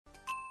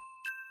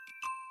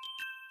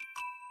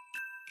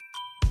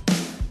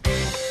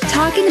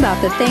talking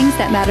about the things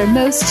that matter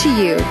most to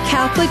you.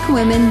 Catholic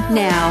Women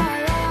Now.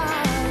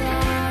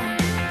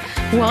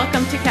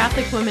 Welcome to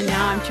Catholic Women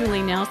Now. I'm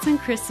Julie Nelson.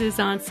 Chris is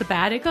on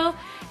sabbatical.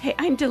 Hey,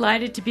 I'm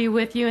delighted to be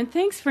with you, and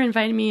thanks for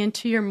inviting me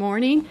into your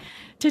morning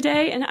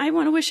today. And I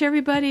want to wish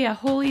everybody a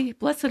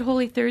blessed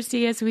Holy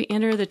Thursday as we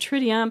enter the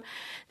Triduum.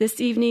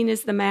 This evening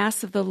is the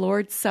Mass of the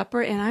Lord's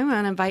Supper, and I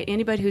want to invite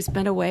anybody who's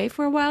been away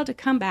for a while to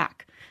come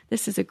back.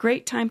 This is a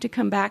great time to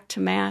come back to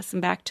Mass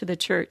and back to the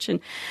church.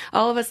 And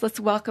all of us, let's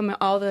welcome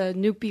all the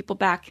new people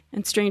back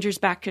and strangers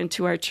back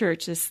into our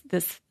church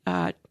this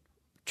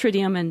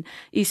Triduum and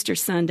Easter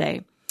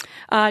Sunday.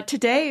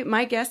 Today,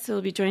 my guest who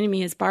will be joining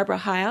me is Barbara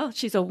Heil.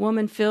 She's a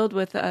woman filled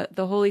with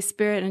the Holy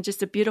Spirit and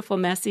just a beautiful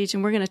message.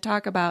 And we're going to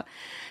talk about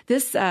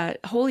this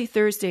Holy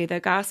Thursday,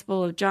 the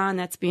Gospel of John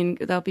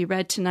that'll be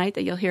read tonight,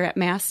 that you'll hear at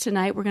Mass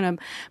tonight. We're going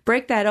to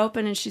break that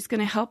open, and she's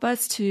going to help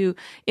us to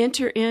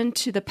enter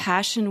into the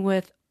Passion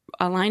with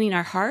aligning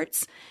our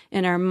hearts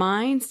and our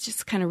minds,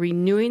 just kind of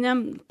renewing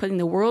them, putting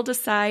the world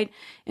aside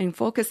and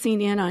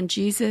focusing in on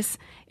Jesus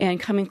and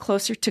coming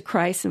closer to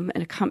Christ and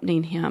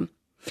accompanying him.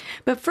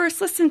 But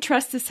first, let's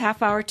entrust this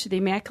half hour to the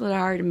Immaculate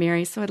Heart of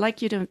Mary. So I'd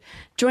like you to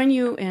join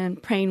you in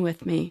praying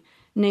with me.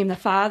 In the name of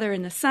the Father,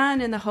 and the Son,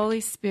 and the Holy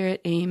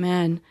Spirit.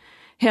 Amen.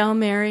 Hail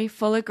Mary,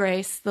 full of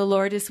grace, the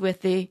Lord is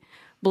with thee.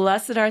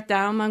 Blessed art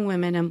thou among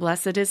women, and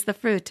blessed is the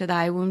fruit of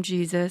thy womb,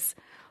 Jesus.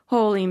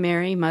 Holy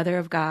Mary, Mother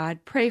of God,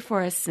 pray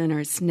for us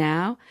sinners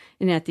now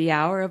and at the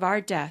hour of our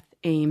death.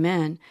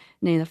 Amen. In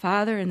the name of the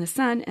Father, and the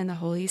Son, and the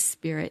Holy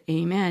Spirit.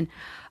 Amen.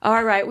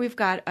 All right, we've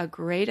got a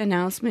great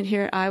announcement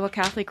here at Iowa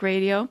Catholic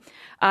Radio.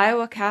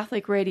 Iowa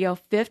Catholic Radio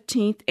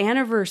 15th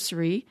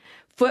Anniversary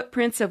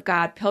Footprints of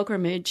God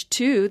Pilgrimage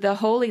to the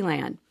Holy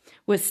Land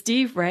with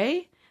Steve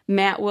Ray,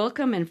 Matt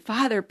Wilkham, and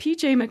Father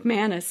P.J.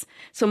 McManus.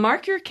 So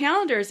mark your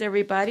calendars,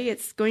 everybody.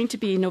 It's going to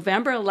be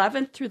November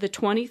 11th through the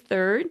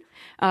 23rd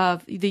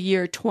of the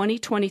year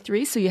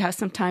 2023. So you have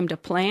some time to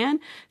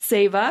plan,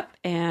 save up,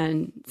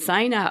 and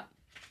sign up.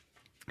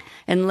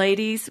 And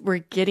ladies, we're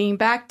getting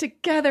back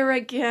together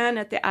again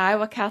at the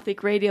Iowa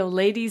Catholic Radio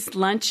Ladies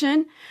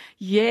Luncheon.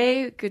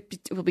 Yay. It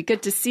will be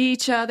good to see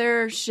each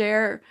other,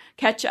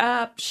 catch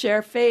up,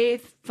 share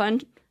faith,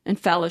 fun, and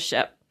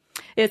fellowship.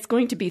 It's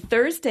going to be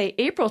Thursday,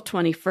 April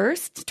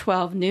 21st,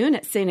 12 noon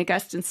at St.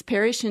 Augustine's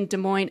Parish in Des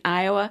Moines,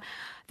 Iowa.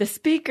 The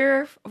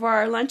speaker for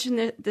our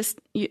luncheon this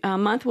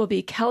month will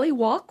be Kelly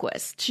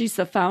Walquist. She's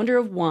the founder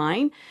of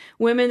WINE,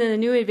 Women in the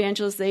New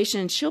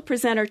Evangelization. She'll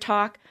present her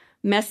talk,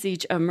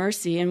 Message of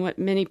Mercy. And what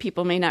many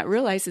people may not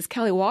realize is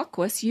Kelly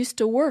Walquist used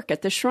to work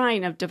at the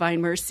Shrine of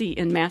Divine Mercy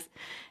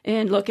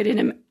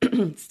located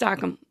in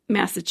Stockholm,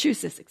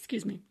 Massachusetts.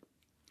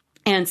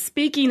 And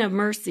speaking of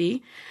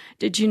mercy,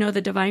 did you know the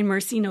Divine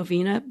Mercy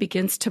Novena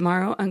begins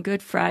tomorrow on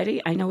Good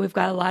Friday? I know we've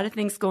got a lot of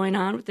things going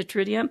on with the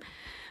Triduum,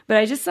 but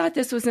I just thought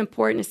this was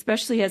important,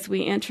 especially as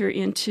we enter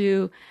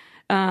into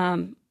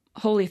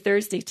Holy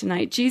Thursday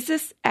tonight.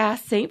 Jesus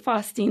asked St.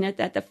 Faustina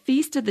that the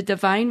Feast of the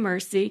Divine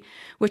Mercy,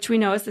 which we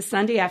know is the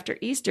Sunday after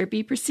Easter,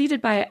 be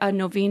preceded by a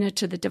novena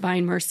to the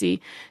Divine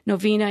Mercy.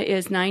 Novena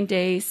is 9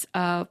 days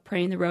of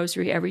praying the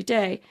Rosary every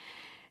day.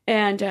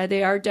 And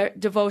they are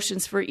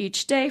devotions for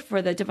each day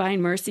for the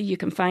Divine Mercy. You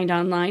can find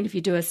online if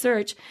you do a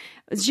search.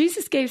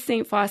 Jesus gave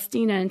St.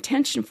 Faustina an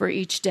intention for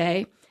each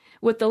day,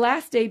 with the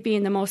last day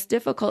being the most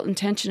difficult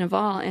intention of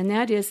all, and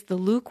that is the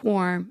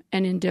lukewarm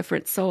and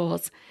indifferent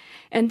souls.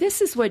 And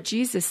this is what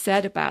Jesus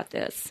said about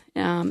this,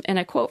 and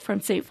I quote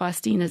from St.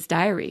 Faustina's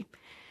diary.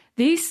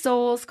 These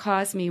souls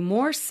caused me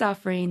more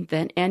suffering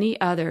than any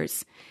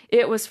others.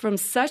 It was from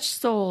such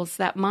souls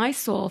that my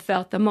soul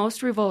felt the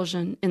most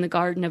revulsion in the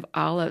Garden of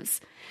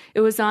Olives.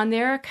 It was on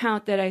their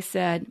account that I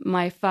said,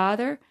 My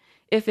Father,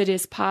 if it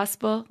is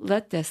possible,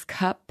 let this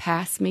cup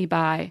pass me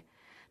by.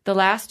 The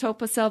last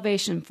hope of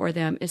salvation for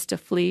them is to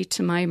flee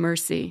to my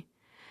mercy.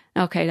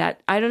 Okay,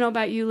 that I don't know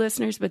about you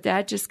listeners, but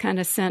that just kind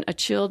of sent a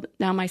chill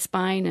down my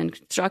spine and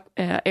struck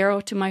an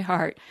arrow to my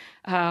heart.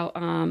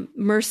 How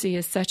mercy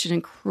is such an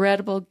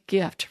incredible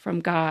gift from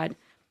God.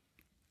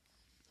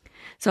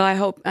 So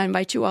I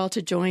invite you all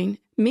to join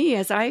me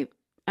as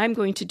I'm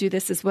going to do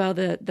this as well,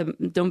 the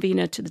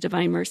novena to the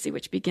Divine Mercy,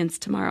 which begins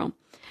tomorrow.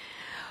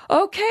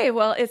 Okay,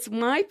 well, it's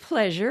my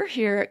pleasure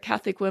here at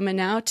Catholic Women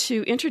Now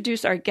to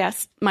introduce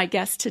my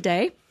guest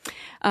today.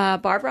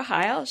 Barbara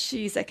Heil.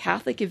 She's a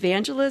Catholic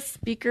evangelist,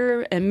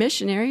 speaker, and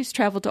missionary who's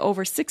traveled to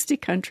over 60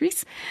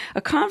 countries,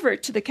 a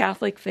convert to the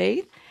Catholic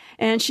faith,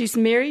 and she's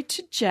married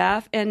to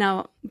Jeff. And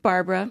now,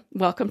 Barbara,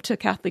 welcome to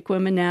Catholic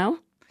Women Now.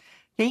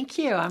 Thank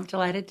you. I'm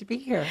delighted to be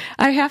here.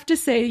 I have to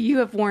say, you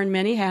have worn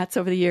many hats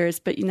over the years,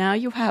 but now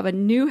you have a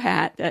new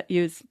hat that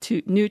is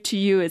new to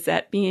you, is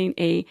that being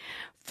a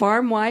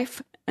farm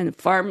wife and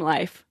farm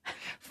life.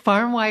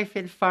 Farm wife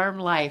and farm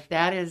life.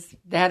 That is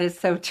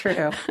so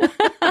true.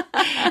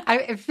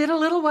 It's been a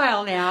little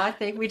while now. I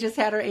think we just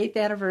had our 8th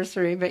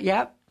anniversary, but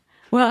yep.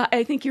 Well,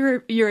 I think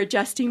you're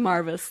adjusting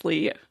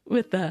marvelously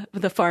with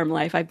the farm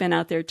life. I've been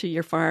out there to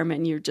your farm,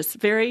 and you're just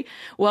very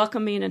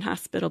welcoming and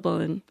hospitable.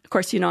 And of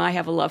course, I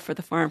have a love for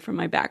the farm from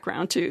my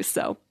background too.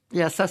 So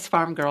Yes, us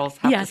farm girls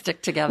have to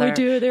stick together. We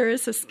do. There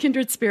is a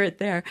kindred spirit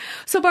there.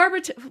 So,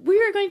 Barbara,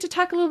 we are going to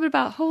talk a little bit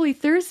about Holy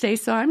Thursday,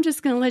 so I'm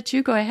just going to let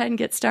you go ahead and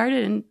get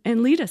started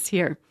and lead us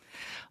here.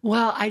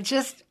 Well,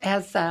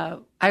 as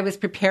I was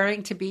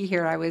preparing to be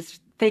here, I was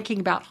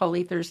thinking about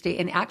Holy Thursday.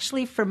 And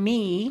actually, for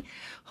me,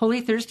 Holy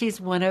Thursday is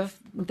one of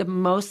the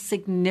most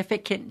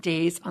significant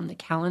days on the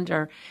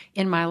calendar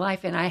in my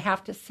life. And I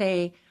have to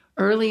say,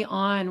 early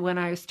on when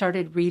I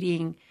started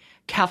reading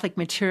Catholic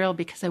material,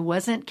 because I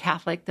wasn't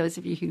Catholic, those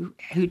of you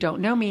who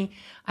don't know me,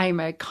 I'm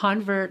a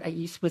convert.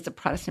 I was a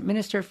Protestant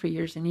minister for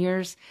years and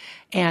years.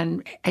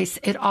 And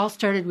it all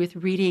started with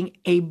reading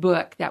a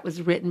book that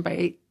was written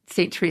by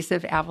St. Teresa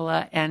of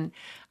Avila. And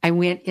I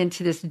went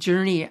into this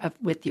journey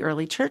with the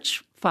early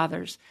church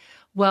fathers.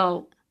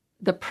 Well,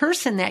 the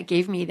person that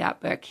gave me that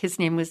book, his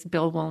name was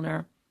Bill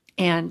Woolner,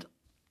 and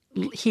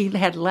he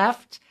had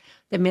left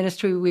the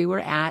ministry we were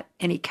at,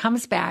 and he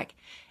comes back,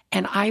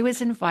 and I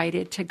was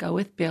invited to go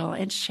with Bill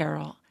and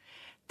Cheryl.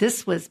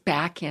 This was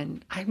back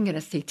in, I'm going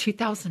to say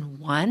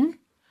 2001.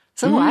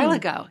 It's a while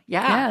ago.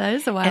 Yeah, that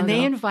is a while ago. And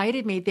they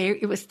invited me.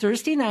 It was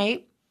Thursday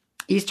night.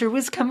 Easter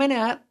was coming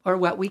up, or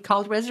what we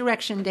called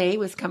Resurrection Day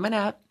was coming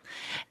up.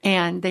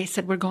 And they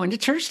said, we're going to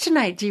church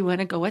tonight. Do you want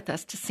to go with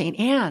us to St.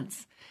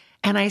 Anne's?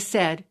 And I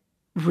said,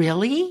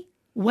 really?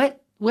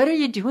 What are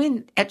you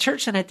doing at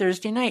church on a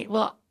Thursday night?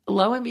 Well,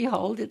 lo and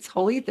behold, it's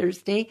Holy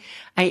Thursday.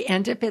 I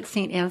end up at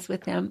St. Anne's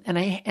with them, and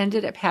I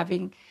ended up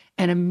having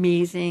an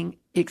amazing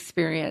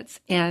experience.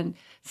 And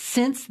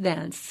since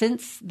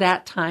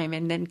that time,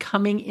 and then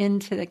coming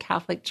into the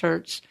Catholic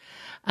Church,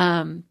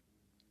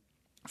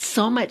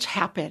 so much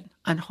happened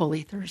on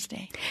Holy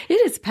Thursday.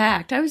 It is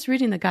packed. I was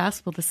reading the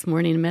gospel this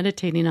morning and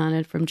meditating on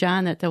it from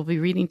John that they'll be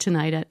reading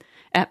tonight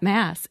at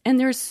Mass. And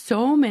there's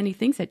so many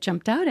things that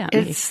jumped out at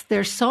me.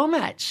 There's so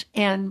much.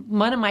 And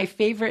one of my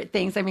favorite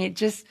things, I mean,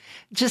 just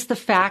the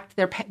fact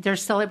they're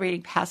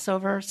celebrating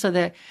Passover. So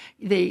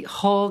the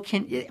whole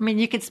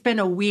you could spend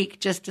a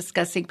week just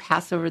discussing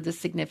Passover, the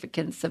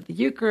significance of the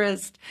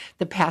Eucharist,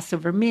 the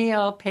Passover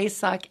meal,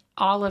 Pesach,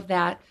 all of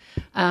that.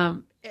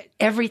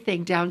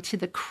 Everything down to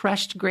the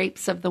crushed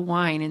grapes of the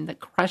wine and the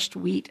crushed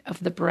wheat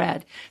of the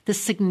bread, the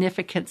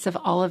significance of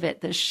all of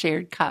it, the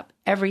shared cup,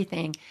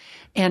 everything.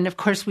 And of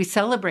course, we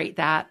celebrate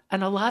that.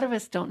 And a lot of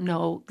us don't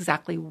know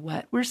exactly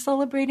what we're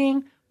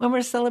celebrating when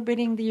we're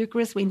celebrating the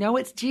Eucharist. We know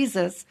it's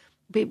Jesus,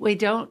 but we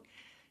don't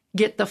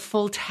get the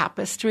full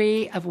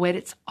tapestry of what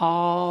it's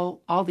all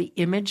the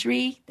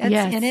imagery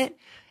that's in it.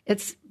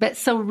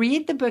 So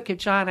read the book of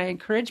John. I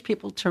encourage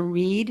people to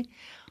read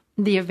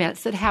the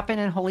events that happen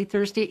on Holy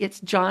Thursday. It's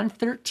John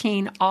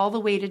 13 all the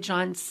way to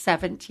John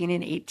 17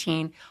 and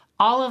 18.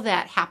 All of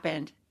that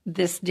happened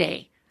this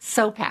day.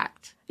 So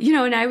packed. You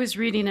know, and I was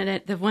reading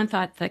it, the one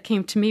thought that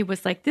came to me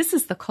was like, this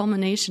is the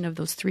culmination of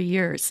those 3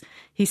 years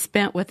he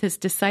spent with his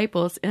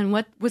disciples, and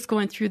what was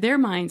going through their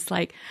minds,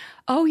 like,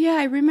 oh yeah,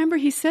 I remember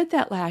he said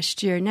that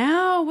last year.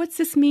 Now, what's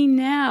this mean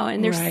now?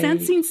 And they're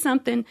sensing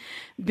something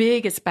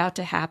big is about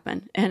to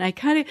happen. And I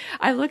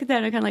look at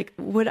that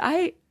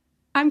and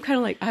I'm kind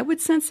of like, I would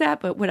sense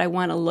that, but would I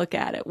want to look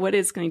at it? What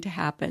is going to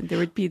happen? There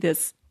would be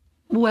this.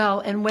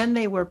 Well, and when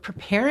they were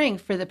preparing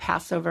for the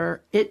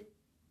Passover, to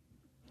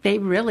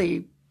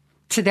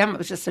them, it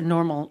was just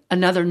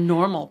another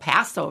normal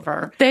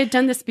Passover. They had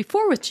done this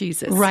before with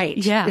Jesus. Right.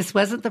 Yeah. This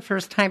wasn't the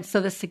first time. So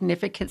the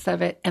significance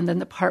of it, and then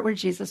the part where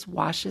Jesus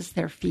washes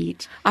their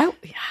feet. I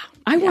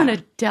want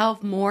to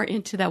delve more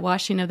into that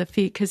washing of the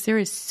feet, because there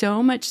is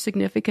so much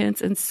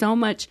significance and so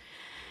much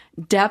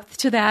depth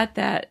to that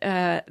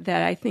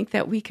I think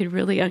that we could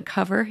really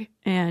uncover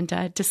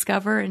and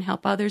discover and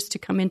help others to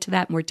come into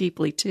that more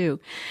deeply too.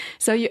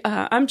 So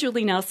I'm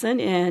Julie Nelson,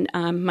 and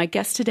my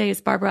guest today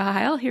is Barbara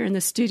Heil here in the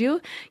studio.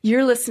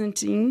 You're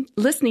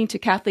listening to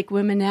Catholic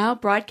Women Now,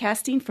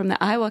 broadcasting from the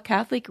Iowa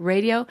Catholic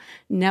Radio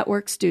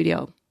Network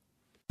studio.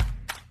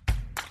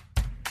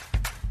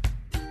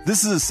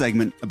 This is a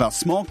segment about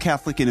small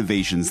Catholic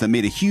innovations that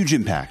made a huge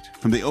impact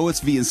from the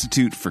OSV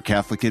Institute for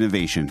Catholic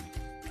Innovation.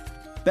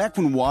 Back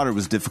when water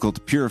was difficult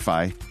to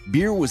purify,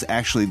 beer was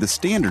actually the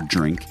standard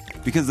drink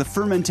because the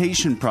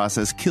fermentation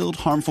process killed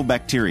harmful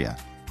bacteria.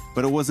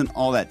 But it wasn't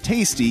all that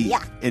tasty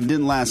and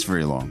didn't last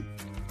very long.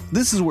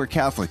 This is where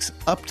Catholics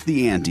upped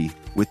the ante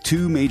with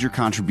two major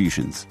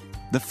contributions.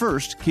 The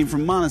first came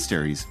from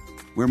monasteries,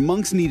 where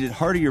monks needed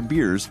heartier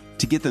beers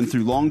to get them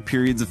through long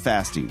periods of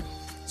fasting.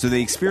 So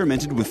they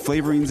experimented with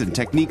flavorings and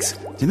techniques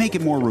to make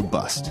it more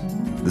robust.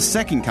 The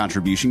second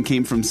contribution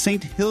came from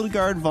St.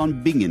 Hildegard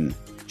von Bingen.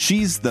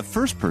 She's the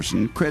first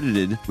person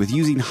credited with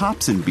using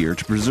hops in beer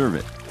to preserve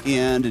it.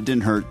 And it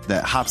didn't hurt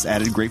that hops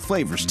added great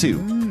flavors,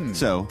 too.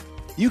 So,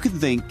 you can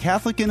thank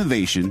Catholic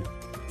innovation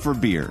for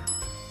beer.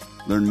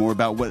 Learn more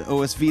about what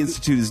OSV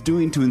Institute is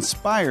doing to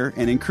inspire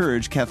and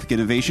encourage Catholic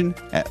innovation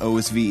at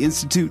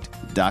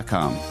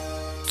osvinstitute.com.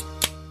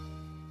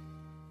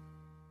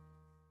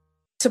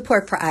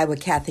 Support for Iowa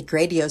Catholic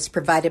Radio is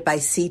provided by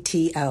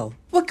CTO.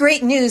 What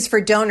great news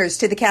for donors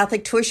to the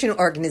Catholic Tuition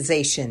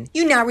Organization.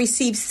 You now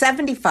receive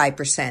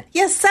 75%.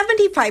 Yes,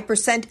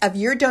 75% of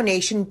your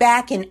donation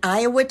back in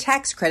Iowa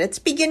tax credits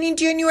beginning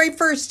January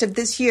 1st of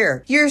this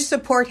year. Your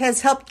support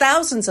has helped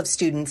thousands of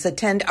students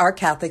attend our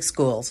Catholic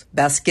schools.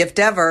 Best gift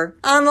ever.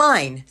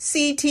 Online,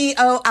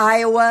 ctoiowa.org.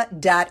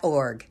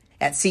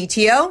 At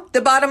CTO,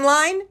 the bottom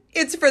line,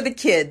 it's for the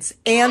kids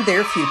and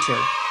their future.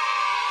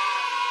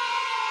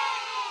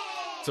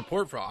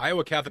 Support for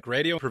Iowa Catholic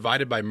Radio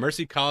provided by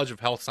Mercy College of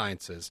Health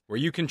Sciences, where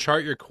you can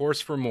chart your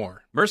course for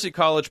more. Mercy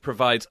College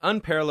provides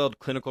unparalleled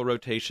clinical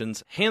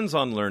rotations,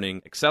 hands-on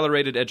learning,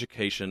 accelerated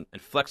education,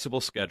 and flexible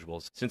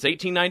schedules. Since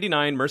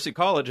 1899, Mercy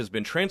College has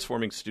been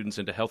transforming students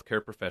into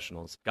healthcare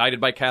professionals.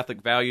 Guided by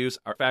Catholic values,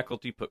 our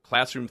faculty put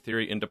classroom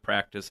theory into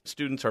practice.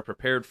 Students are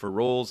prepared for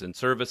roles in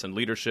service and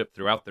leadership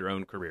throughout their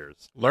own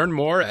careers. Learn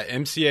more at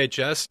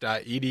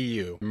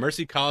mchs.edu.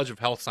 Mercy College of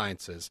Health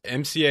Sciences,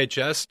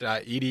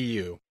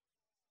 mchs.edu.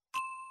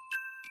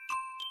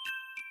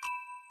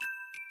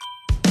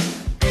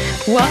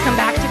 Welcome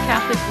back to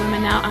Catholic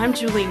Women Now. I'm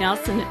Julie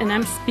Nelson, and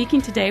I'm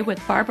speaking today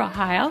with Barbara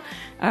Heil,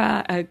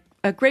 a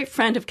great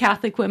friend of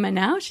Catholic Women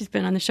Now. She's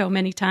been on the show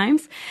many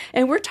times.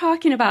 And we're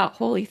talking about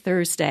Holy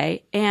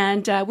Thursday,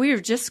 and we were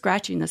just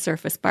scratching the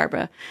surface,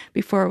 Barbara,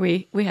 before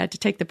we had to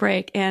take the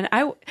break. And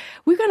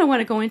we're going to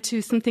want to go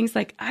into some things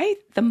like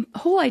the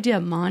whole idea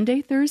of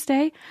Maundy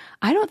Thursday.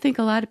 I don't think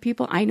a lot of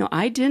people, I know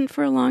I didn't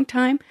for a long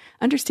time,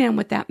 understand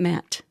what that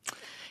meant.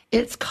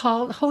 It's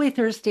called Holy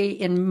Thursday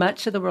in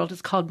much of the world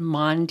is called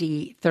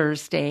Maundy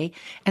Thursday.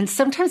 And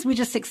sometimes we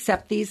just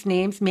accept these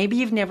names. Maybe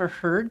you've never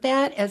heard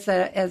that as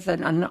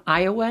an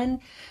Iowan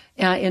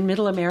in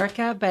Middle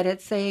America, but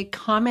it's a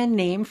common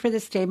name for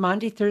this day.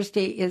 Maundy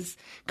Thursday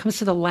comes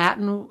from the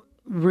Latin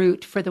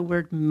root for the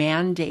word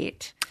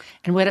mandate.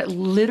 And what it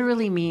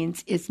literally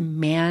means is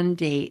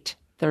mandate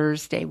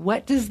Thursday.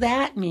 What does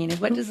that mean? And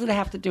what does it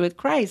have to do with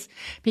Christ?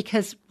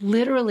 Because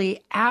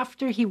literally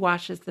after he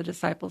washes the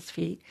disciples'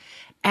 feet,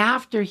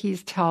 after he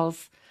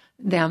tells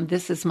them,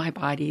 this is my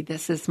body,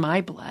 this is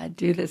my blood,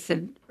 do this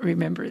in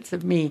remembrance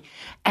of me.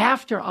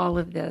 After all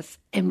of this,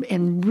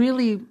 and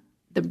really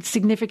the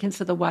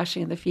significance of the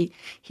washing of the feet,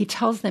 he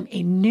tells them,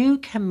 a new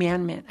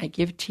commandment I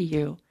give to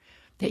you,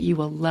 that you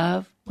will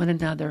love one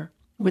another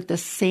with the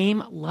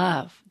same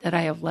love that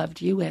I have loved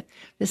you with.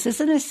 This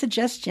isn't a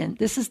suggestion.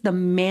 This is the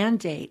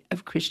mandate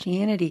of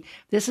Christianity.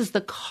 This is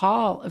the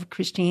call of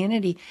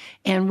Christianity.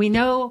 And we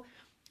know,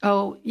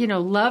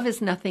 love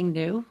is nothing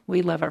new.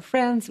 We love our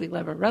friends. We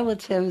love our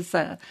relatives.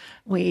 It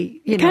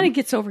kind of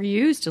gets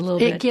overused a little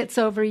bit. It gets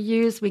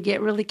overused. We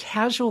get really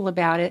casual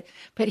about it.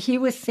 But he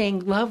was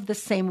saying, love the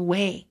same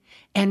way.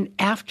 And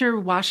after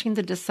washing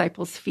the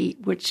disciples' feet,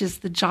 which is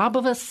the job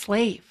of a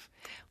slave,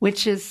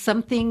 which is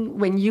something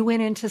when you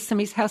went into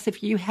somebody's house,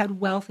 if you had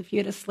wealth, if you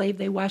had a slave,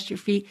 they washed your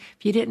feet.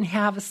 If you didn't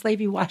have a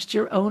slave, you washed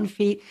your own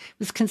feet. It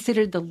was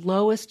considered the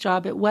lowest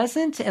job. It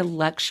wasn't a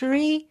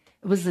luxury.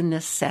 It was a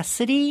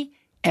necessity.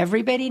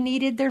 Everybody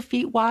needed their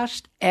feet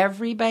washed.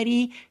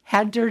 Everybody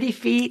had dirty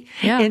feet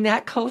in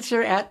that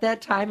culture at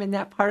that time in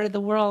that part of the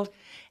world.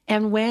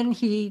 And when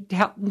he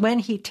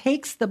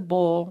takes the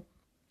bowl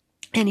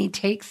and he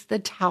takes the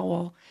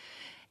towel,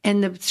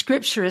 and the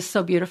scripture is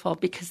so beautiful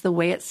because the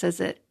way it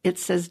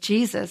says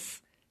Jesus,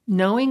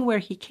 knowing where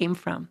he came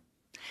from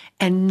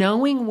and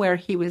knowing where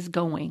he was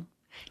going,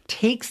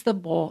 takes the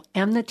bowl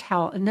and the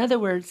towel. In other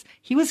words,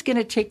 he was going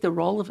to take the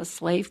role of a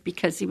slave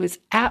because he was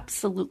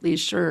absolutely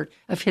assured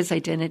of his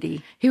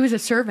identity. He was a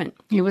servant.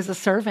 He was a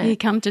servant. He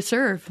came to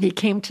serve. He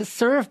came to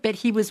serve, but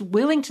he was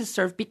willing to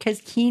serve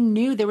because he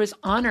knew there was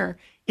honor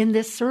in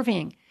this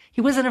serving. He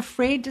wasn't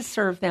afraid to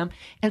serve them.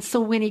 And so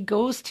when he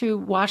goes to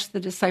wash the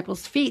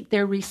disciples' feet,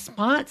 their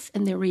response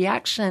and their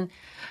reaction,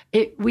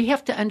 we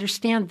have to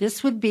understand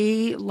this would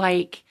be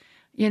like,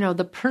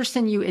 the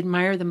person you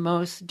admire the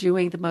most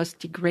doing the most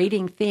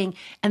degrading thing,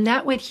 and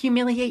that would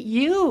humiliate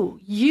you.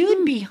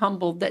 You'd be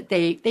humbled that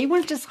they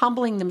weren't just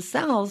humbling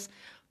themselves.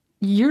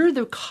 You're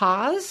the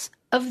cause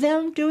of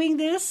them doing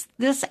this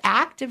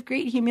act of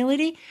great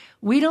humility.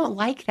 We don't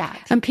like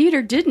that. And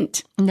Peter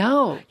didn't.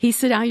 No. He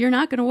said, "You're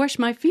not going to wash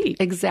my feet."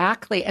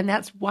 Exactly. And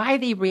that's why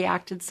they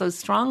reacted so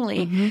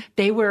strongly. Mm-hmm.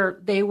 They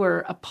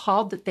were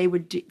appalled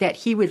that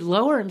he would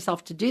lower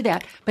himself to do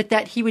that, but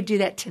that he would do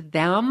that to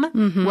them.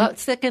 Mm-hmm.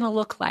 What's it going to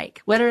look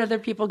like? What are other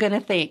people going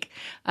to think?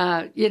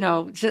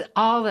 Just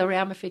all the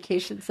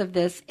ramifications of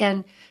this.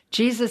 And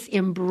Jesus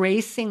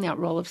embracing that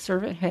role of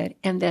servanthood.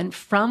 And then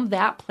from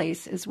that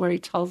place is where he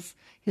tells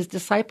his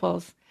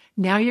disciples,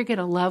 now you're going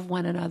to love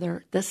one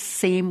another the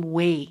same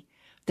way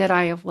that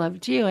I have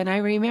loved you. And I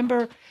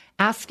remember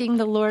asking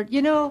the Lord,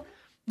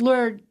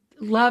 Lord,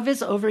 love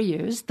is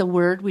overused, the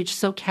word, we're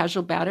so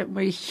casual about it.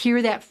 We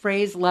hear that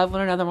phrase, love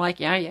one another, we're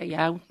like, yeah,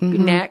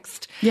 mm-hmm.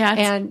 Next. Yeah.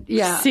 And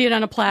see it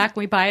on a plaque,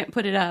 we buy it and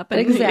put it up.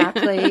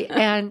 Exactly.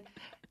 And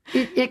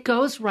it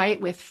goes right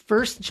with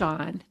 1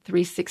 John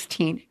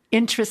 3:16,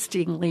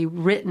 interestingly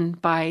written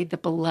by the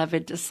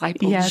beloved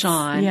disciple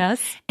John.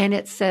 Yes. And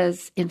it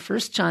says in 1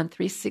 John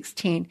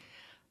 3:16,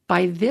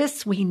 By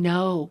this we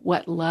know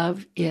what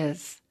love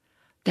is,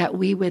 that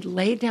we would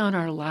lay down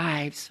our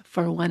lives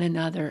for one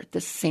another the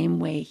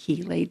same way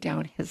he laid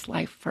down his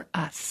life for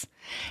us.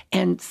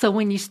 And so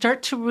when you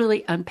start to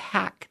really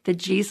unpack the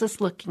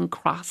Jesus-looking,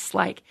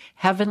 cross-like,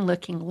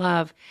 heaven-looking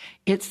love,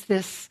 it's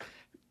this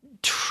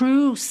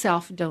true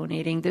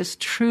self-donating, this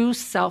true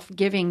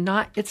self-giving.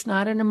 It's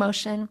not an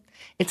emotion.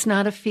 It's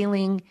not a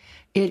feeling.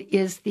 It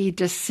is the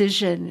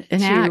decision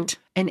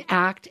an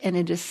act and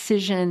a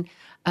decision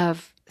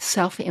of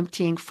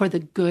self-emptying for the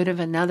good of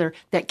another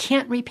that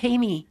can't repay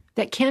me,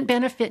 that can't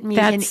benefit me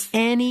in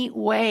any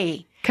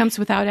way. Comes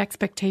without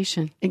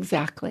expectation.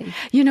 Exactly.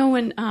 You know,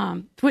 when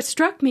what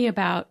struck me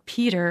about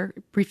Peter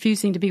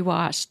refusing to be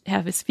washed,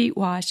 have his feet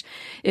washed,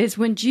 is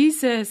when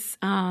Jesus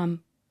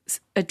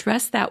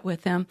addressed that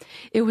with him,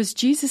 it was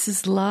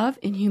Jesus' love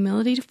and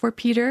humility for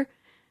Peter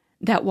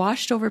that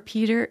washed over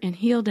Peter and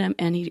healed him,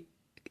 and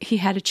he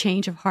had a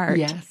change of heart.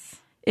 Yes.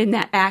 In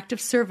that act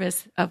of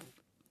service of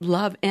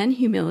love and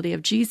humility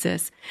of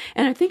Jesus.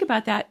 And I think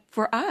about that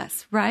for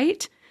us,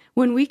 right?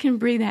 When we can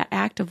bring that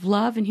act of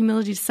love and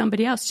humility to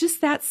somebody else, just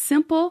that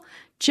simple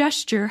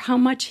gesture, how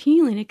much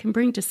healing it can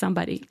bring to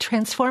somebody.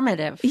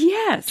 Transformative.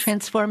 Yes.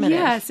 Transformative.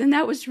 Yes. And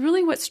that was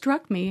really what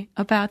struck me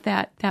about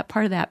that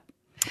part of that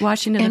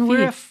washing of the feet. And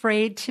we're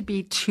afraid to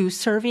be too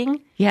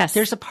serving. Yes.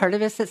 There's a part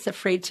of us that's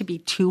afraid to be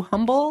too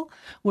humble.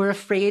 We're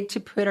afraid to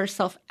put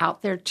ourselves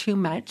out there too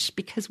much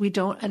because we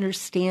don't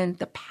understand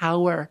the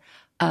power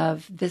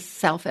of this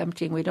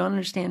self-emptying. We don't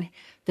understand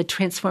the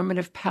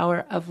transformative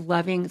power of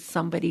loving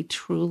somebody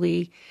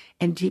truly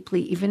and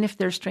deeply, even if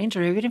they're a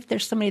stranger, even if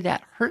there's somebody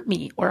that hurt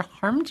me or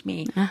harmed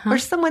me, or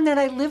someone that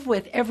I live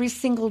with every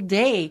single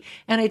day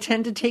and I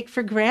tend to take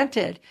for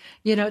granted,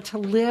 to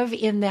live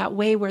in that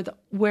way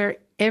where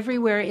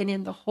everywhere and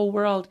in the whole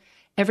world,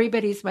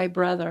 everybody's my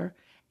brother,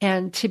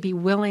 and to be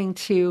willing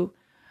to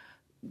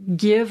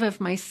give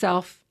of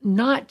myself,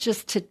 not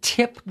just to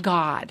tip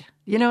God.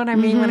 You know what I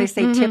mean when I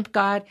say tip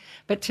God,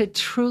 but to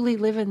truly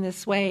live in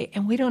this way.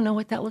 And we don't know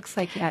what that looks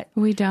like yet.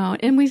 We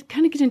don't. And we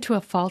kind of get into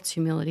a false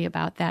humility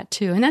about that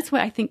too. And that's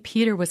what I think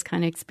Peter was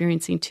kind of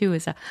experiencing too,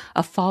 is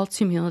a false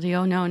humility.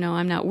 Oh, no,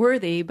 I'm not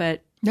worthy,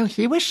 but... No,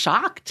 he was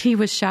shocked. He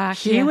was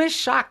shocked. He was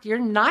shocked. You're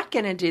not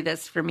going to do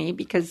this for me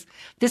because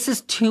this is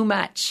too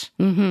much.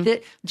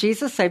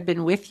 Jesus, I've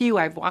been with you.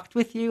 I've walked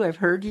with you. I've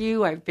heard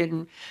you.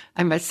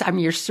 I'm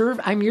your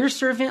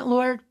servant,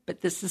 Lord, but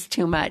this is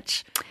too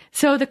much.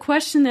 So the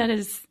question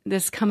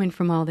that's coming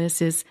from all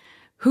this is,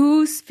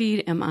 whose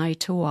feet am I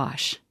to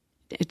wash?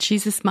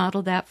 Jesus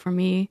modeled that for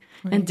me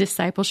in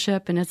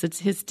discipleship. And as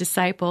his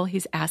disciple,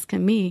 he's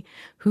asking me,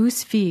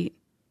 whose feet?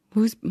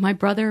 Who's my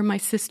brother or my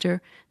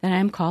sister that I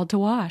am called to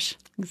wash?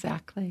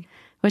 Exactly.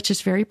 Which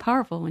is very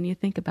powerful when you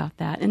think about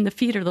that. And the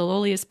feet are the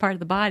lowliest part of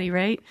the body,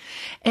 right?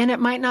 And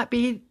it might not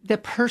be the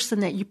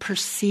person that you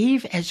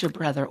perceive as your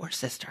brother or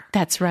sister.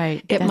 That's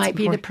right. It might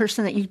be the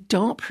person that you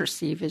don't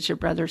perceive as your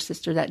brother or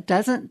sister that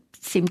doesn't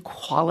seem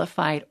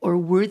qualified or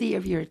worthy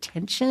of your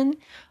attention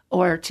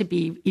or to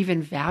be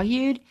even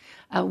valued.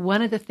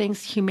 One of the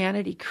things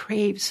humanity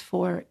craves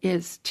for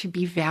is to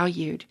be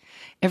valued.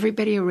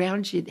 Everybody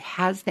around you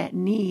has that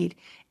need,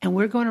 and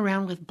we're going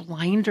around with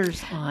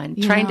blinders on,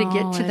 trying to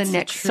get to the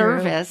next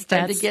service,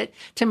 trying to get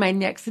to my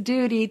next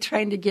duty,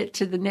 trying to get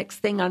to the next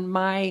thing on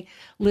my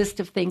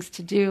list of things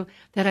to do,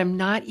 that I'm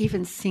not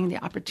even seeing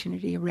the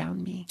opportunity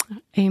around me.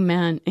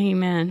 Amen.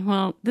 Amen.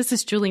 Well, this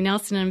is Julie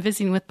Nelson, and I'm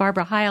visiting with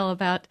Barbara Heil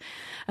about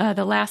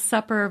the Last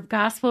Supper of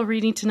Gospel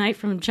reading tonight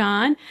from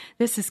John.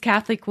 This is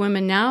Catholic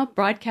Women Now,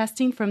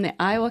 broadcasting from the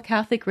Iowa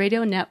Catholic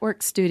Radio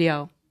Network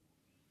studio.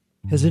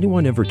 Has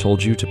anyone ever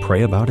told you to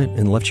pray about it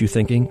and left you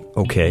thinking,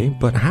 okay,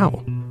 but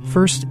how?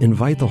 First,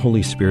 invite the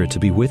Holy Spirit to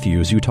be with you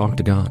as you talk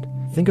to God.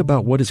 Think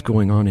about what is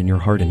going on in your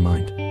heart and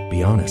mind.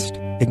 Be honest.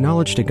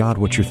 Acknowledge to God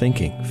what you're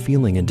thinking,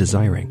 feeling, and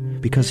desiring,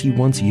 because He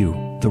wants you,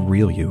 the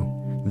real you.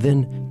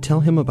 Then, tell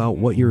Him about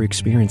what you're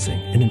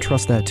experiencing and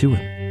entrust that to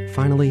Him.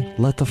 Finally,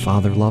 let the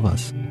Father love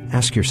us.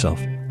 Ask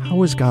yourself,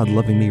 how is God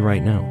loving me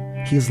right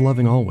now? He is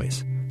loving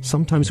always.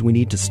 Sometimes we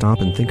need to stop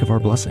and think of our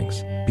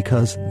blessings,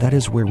 because that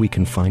is where we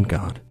can find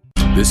God.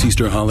 This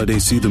Easter holiday,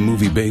 see the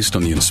movie based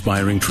on the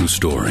inspiring true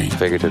story.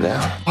 Figured it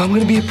out. I'm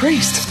going to be a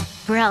priest.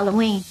 For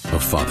Halloween.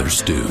 Of Father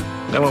Stu.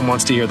 No one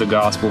wants to hear the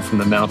gospel from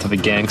the mouth of a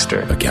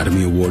gangster.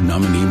 Academy Award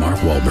nominee Mark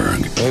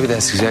Wahlberg. Maybe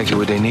that's exactly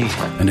what they need.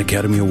 And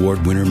Academy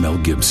Award winner Mel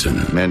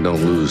Gibson. Man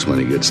don't lose when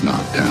he gets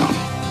knocked down,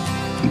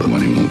 but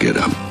when he won't get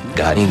up.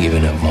 God ain't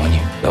giving up on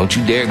you. Don't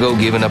you dare go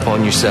giving up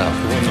on yourself.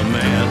 When the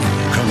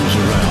man comes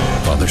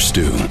around. Father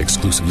Stu,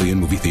 exclusively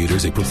in movie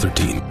theaters April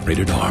 13.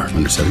 Rated R.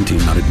 Under 17,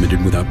 not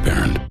admitted without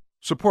parent.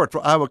 Support for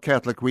Iowa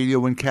Catholic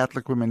Radio and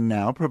Catholic Women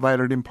Now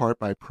provided in part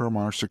by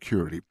Marr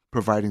Security,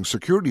 providing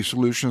security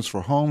solutions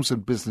for homes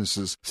and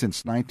businesses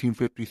since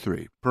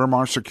 1953.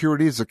 Marr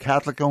Security is a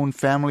Catholic-owned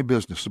family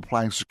business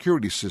supplying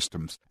security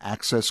systems,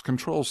 access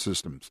control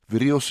systems,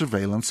 video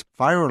surveillance,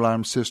 fire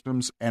alarm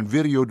systems, and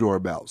video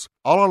doorbells.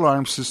 All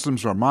alarm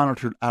systems are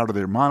monitored out of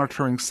their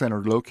monitoring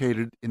center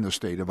located in the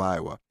state of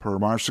Iowa.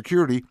 Marr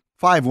Security,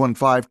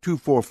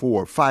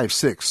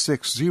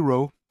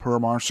 515-244-5660,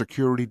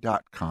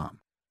 permarsecurity.com.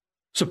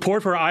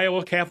 Support for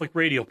Iowa Catholic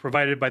Radio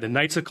provided by the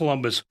Knights of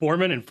Columbus,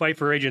 Foreman and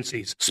Pfeiffer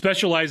Agencies,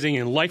 specializing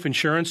in life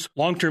insurance,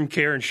 long-term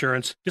care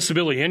insurance,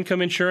 disability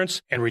income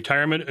insurance, and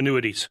retirement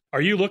annuities.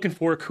 Are you looking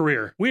for a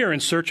career? We are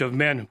in search of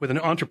men with an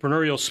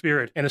entrepreneurial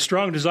spirit and a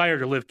strong desire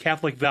to live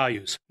Catholic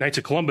values. Knights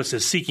of Columbus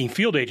is seeking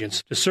field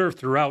agents to serve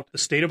throughout the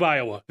state of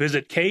Iowa.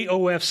 Visit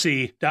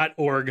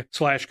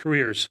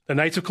kofc.org/careers. The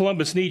Knights of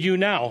Columbus need you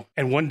now,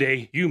 and one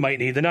day you might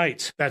need the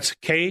Knights. That's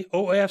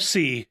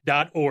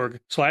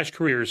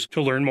kofc.org/careers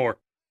to learn more.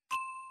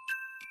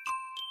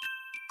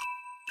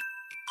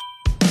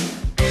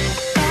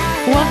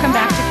 Welcome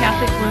back to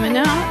Catholic Women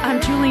Now.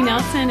 I'm Julie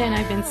Nelson,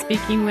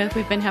 and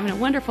we've been having a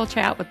wonderful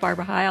chat with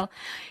Barbara Heil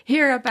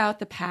here about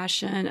the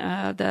Passion,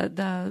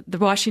 the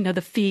washing of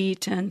the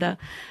feet, and the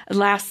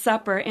Last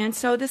Supper. And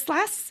so this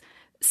last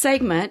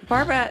segment,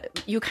 Barbara,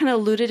 you kind of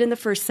alluded in the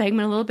first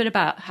segment a little bit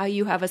about how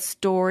you have a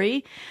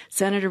story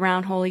centered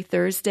around Holy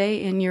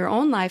Thursday in your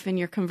own life and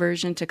your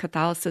conversion to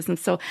Catholicism.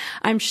 So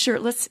I'm sure,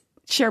 let's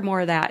share more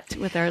of that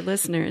with our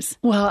listeners.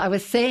 Well, I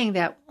was saying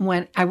that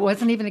when I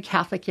wasn't even a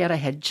Catholic yet, I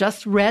had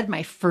just read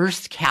my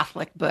first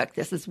Catholic book.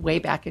 This is way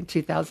back in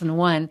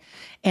 2001.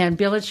 And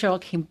Bill and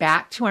Cheryl came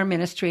back to our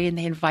ministry, and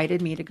they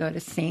invited me to go to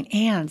St.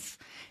 Anne's.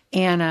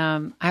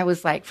 And I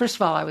was like, first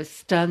of all, I was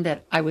stunned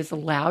that I was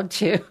allowed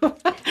to.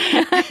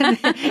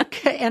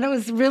 and it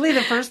was really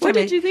the first time. What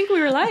did you think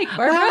we were like,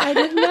 Barbara? Well, I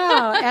didn't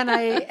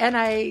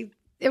know.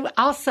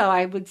 Also,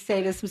 I would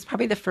say this was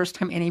probably the first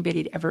time anybody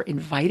had ever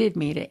invited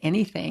me to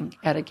anything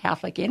at a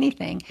Catholic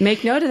anything.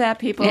 Make note of that,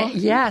 people.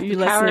 Yes, you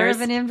the power listeners.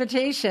 of an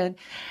invitation.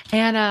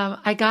 And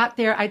I got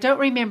there. I don't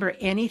remember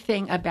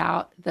anything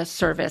about the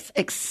service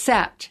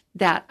except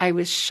that I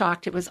was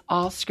shocked. It was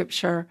all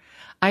Scripture.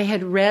 I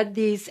had read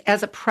these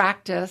as a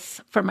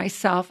practice for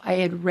myself. I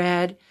had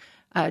read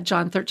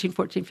John 13,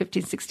 14,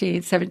 15, 16,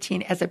 and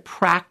 17 as a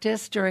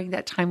practice during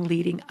that time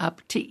leading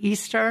up to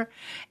Easter.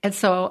 And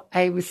so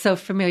I was so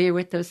familiar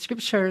with those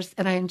scriptures.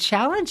 And I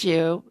challenge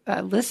you,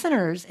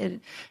 listeners,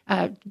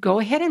 go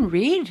ahead and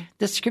read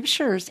the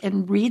scriptures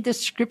and read the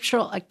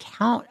scriptural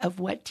account of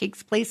what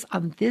takes place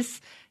on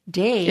this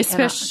day.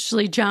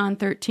 Especially John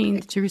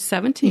 13 through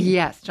 17.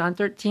 Yes, John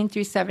 13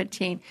 through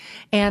 17.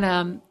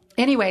 And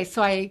anyway,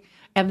 so I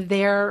am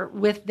there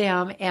with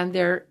them, and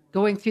they're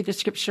going through the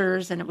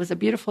scriptures, and it was a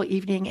beautiful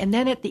evening. And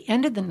then at the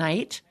end of the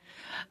night,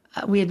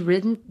 we had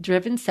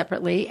driven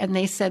separately, and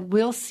they said,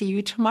 "We'll see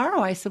you tomorrow."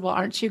 I said, "Well,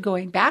 aren't you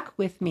going back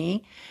with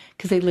me?"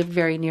 Because they lived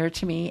very near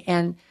to me.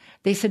 And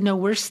they said, "No,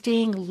 we're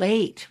staying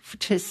late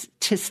to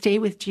stay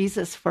with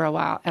Jesus for a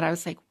while." And I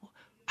was like,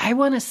 I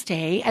want to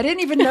stay. I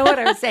didn't even know what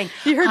I was saying.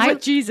 You heard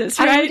with Jesus,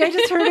 right? I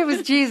just heard it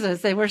was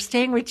Jesus, and we're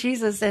staying with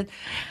Jesus, and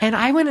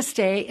I want to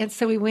stay. And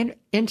so we went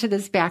into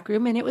this back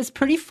room, and it was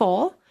pretty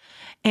full.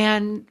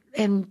 And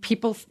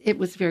people, it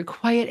was very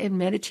quiet and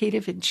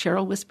meditative. And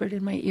Cheryl whispered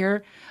in my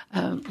ear,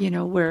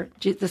 where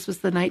this was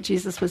the night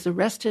Jesus was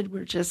arrested.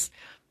 We're just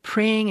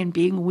praying and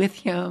being with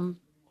him.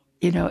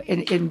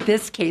 In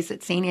this case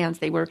at St. Anne's,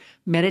 they were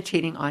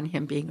meditating on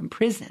him being in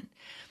prison.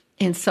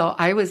 And so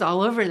I was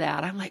all over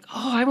that. I'm like,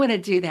 oh, I want to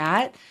do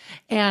that.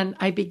 And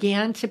I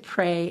began to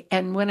pray.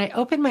 And when I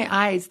opened my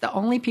eyes, the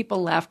only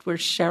people left were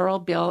Cheryl,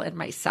 Bill, and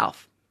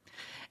myself.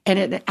 And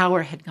an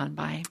hour had gone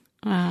by.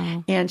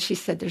 Wow. And she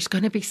said, there's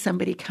going to be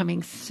somebody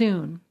coming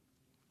soon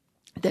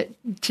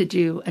to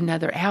do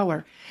another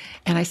hour.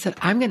 And I said,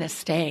 I'm going to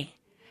stay.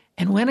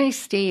 And when I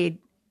stayed,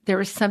 there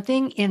was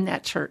something in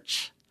that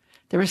church.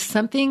 There was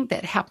something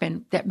that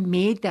happened that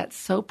made that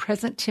so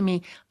present to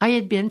me. I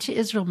had been to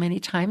Israel many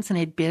times, and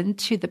I'd been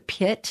to the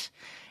pit.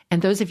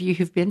 And those of you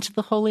who've been to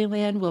the Holy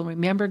Land will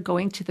remember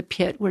going to the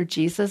pit where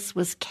Jesus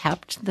was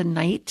kept the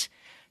night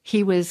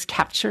he was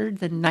captured,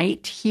 the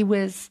night he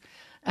was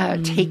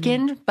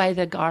taken by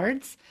the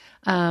guards,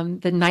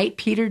 the night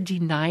Peter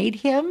denied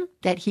him,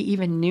 that he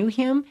even knew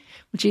him.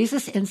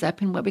 Jesus ends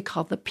up in what we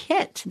call the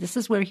pit. This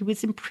is where he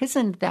was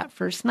imprisoned that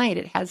first night.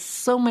 It has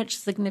so much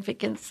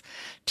significance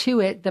to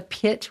it. The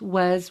pit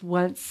was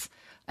once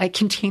a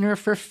container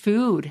for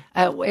food.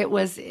 It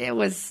was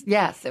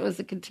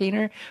a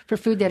container for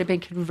food that had been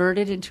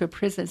converted into a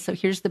prison. So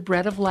here's the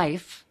bread of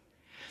life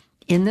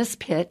in this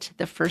pit.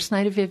 The first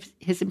night of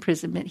his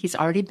imprisonment, he's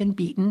already been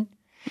beaten.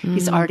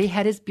 He's already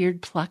had his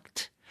beard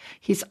plucked.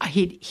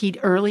 He'd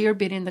earlier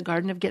been in the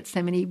Garden of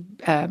Gethsemane,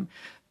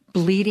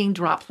 bleeding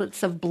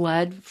droplets of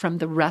blood from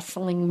the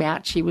wrestling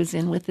match he was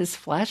in with his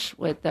flesh,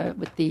 with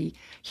the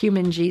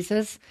human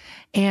Jesus.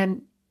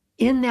 And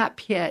in that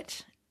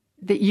pit,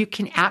 that you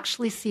can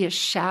actually see a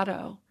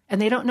shadow,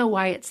 and they don't know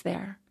why it's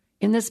there.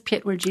 In this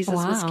pit where Jesus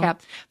was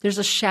kept, there's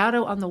a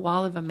shadow on the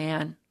wall of a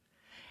man,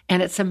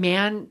 and it's a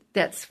man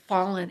that's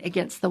fallen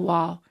against the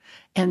wall.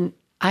 And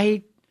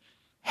I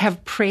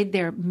have prayed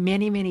there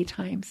many, many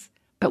times.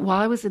 But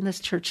while I was in this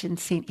church in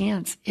St.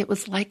 Anne's, it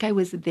was like I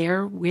was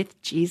there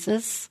with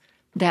Jesus,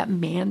 that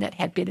man that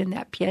had been in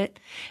that pit,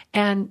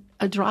 and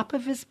a drop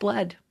of his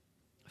blood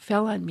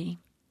fell on me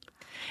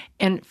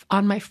and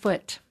on my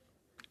foot.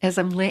 as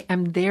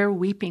I'm there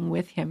weeping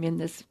with him in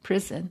this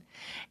prison.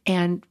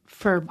 And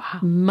for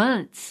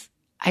months,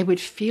 I would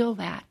feel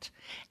that.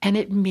 And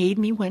it made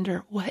me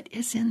wonder, what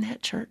is in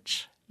that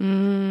church?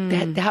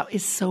 That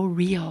is so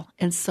real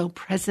and so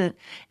present.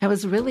 It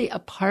was really a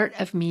part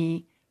of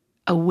me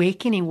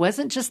awakening. It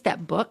wasn't just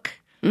that book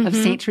of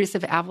St. Teresa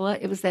of Avila.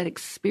 It was that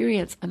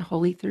experience on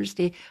Holy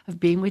Thursday of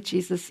being with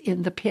Jesus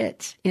in the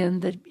pit, in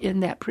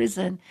that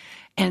prison,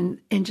 and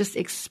just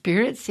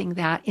experiencing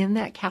that in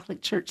that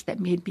Catholic church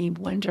that made me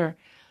wonder,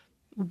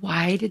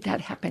 why did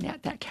that happen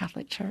at that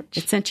Catholic church?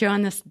 It sent you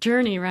on this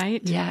journey,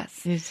 right?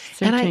 Yes.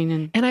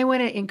 And I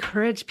want to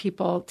encourage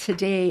people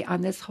today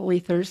on this Holy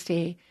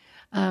Thursday,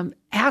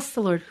 ask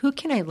the Lord, who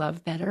can I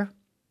love better?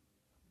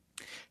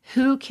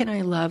 Who can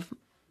I love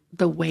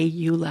the way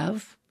you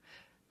love,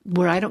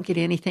 where I don't get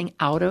anything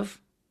out of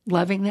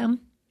loving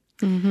them?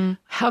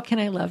 How can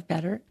I love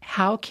better?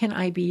 How can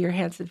I be your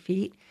hands and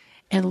feet?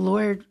 And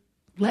Lord,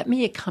 let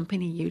me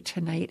accompany you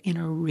tonight in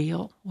a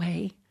real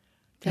way,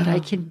 that I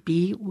can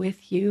be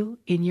with you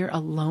in your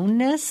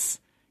aloneness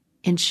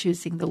in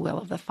choosing the will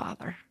of the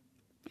Father.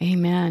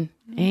 Amen.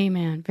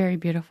 Amen. Very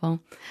beautiful.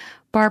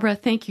 Barbara,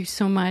 thank you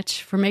so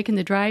much for making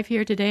the drive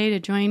here today to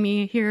join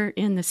me here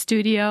in the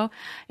studio.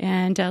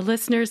 And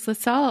listeners,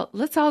 let's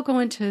all go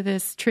into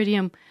this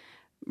Triduum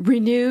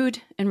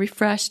renewed and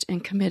refreshed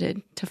and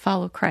committed to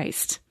follow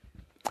Christ.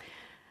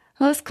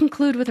 Well, let's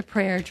conclude with a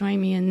prayer.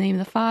 Join me in the name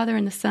of the Father,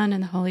 and the Son,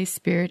 and the Holy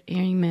Spirit.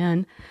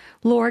 Amen.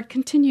 Lord,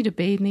 continue to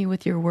bathe me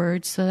with your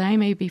word so that I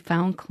may be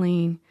found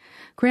clean.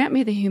 Grant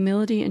me the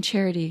humility and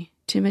charity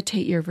to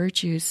imitate your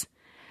virtues.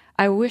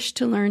 I wish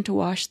to learn to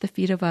wash the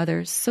feet of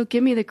others, so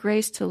give me the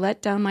grace to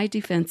let down my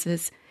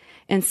defenses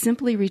and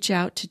simply reach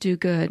out to do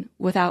good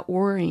without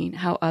worrying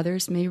how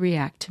others may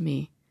react to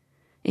me.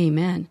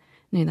 Amen.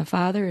 In the name of the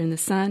Father, and the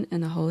Son,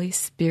 and the Holy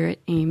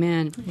Spirit.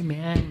 Amen.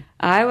 Amen.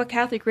 Iowa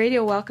Catholic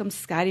Radio welcomes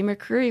Scotty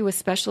McCreery with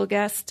special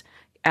guest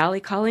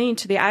Allie Colleen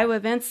to the Iowa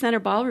Events Center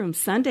Ballroom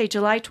Sunday,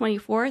 July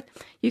 24th.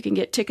 You can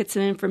get tickets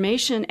and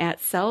information at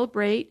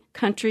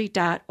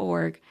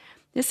celebratecountry.org.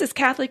 This is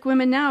Catholic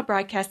Women Now,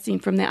 broadcasting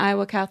from the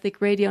Iowa Catholic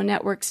Radio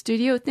Network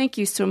studio. Thank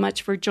you so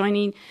much for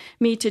joining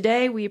me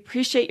today. We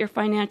appreciate your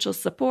financial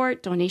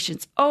support.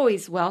 Donations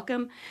always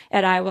welcome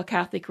at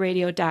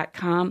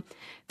iowacatholicradio.com.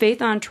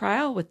 Faith on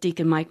Trial with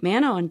Deacon Mike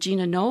Mano and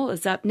Gina Knoll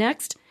is up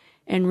next.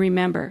 And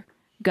remember,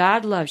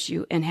 God loves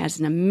you and has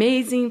an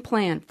amazing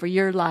plan for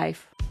your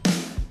life.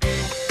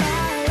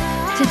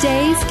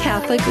 Today's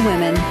Catholic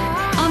Women,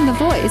 on the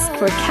voice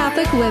for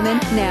Catholic Women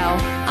Now,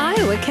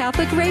 Iowa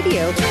Catholic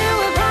Radio.